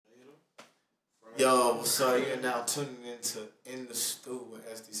Yo, what's up? You're now tuning into In the Stew with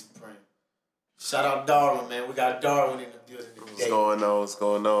SD Supreme. Shout out Darwin, man. We got Darwin in the building today. What's going on? What's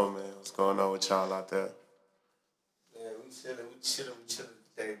going on, man? What's going on with y'all out there? Man, we chilling today,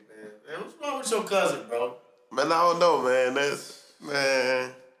 man. Man, what's wrong with your cousin, bro? Man, I don't know, man.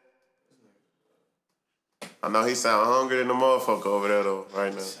 I know he sound hungry than the motherfucker over there though,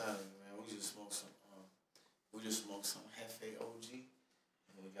 right now. Man, we just smoked some Hefe OG,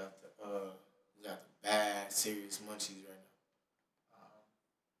 and we got the bad serious munchies right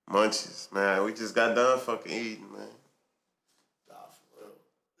now. Munchies, man. We just got done fucking eating, man. Nah, for real.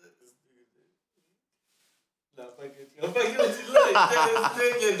 Nah, I'm fucking with you. Look,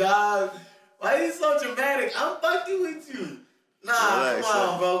 nigga, dog. Why you so dramatic? I'm fucking with you. Nah, relax, come on,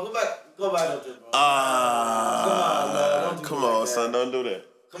 son. bro. Go back up there, bro. Come on, son. Don't do that.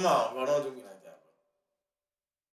 Come on, bro. Don't do me like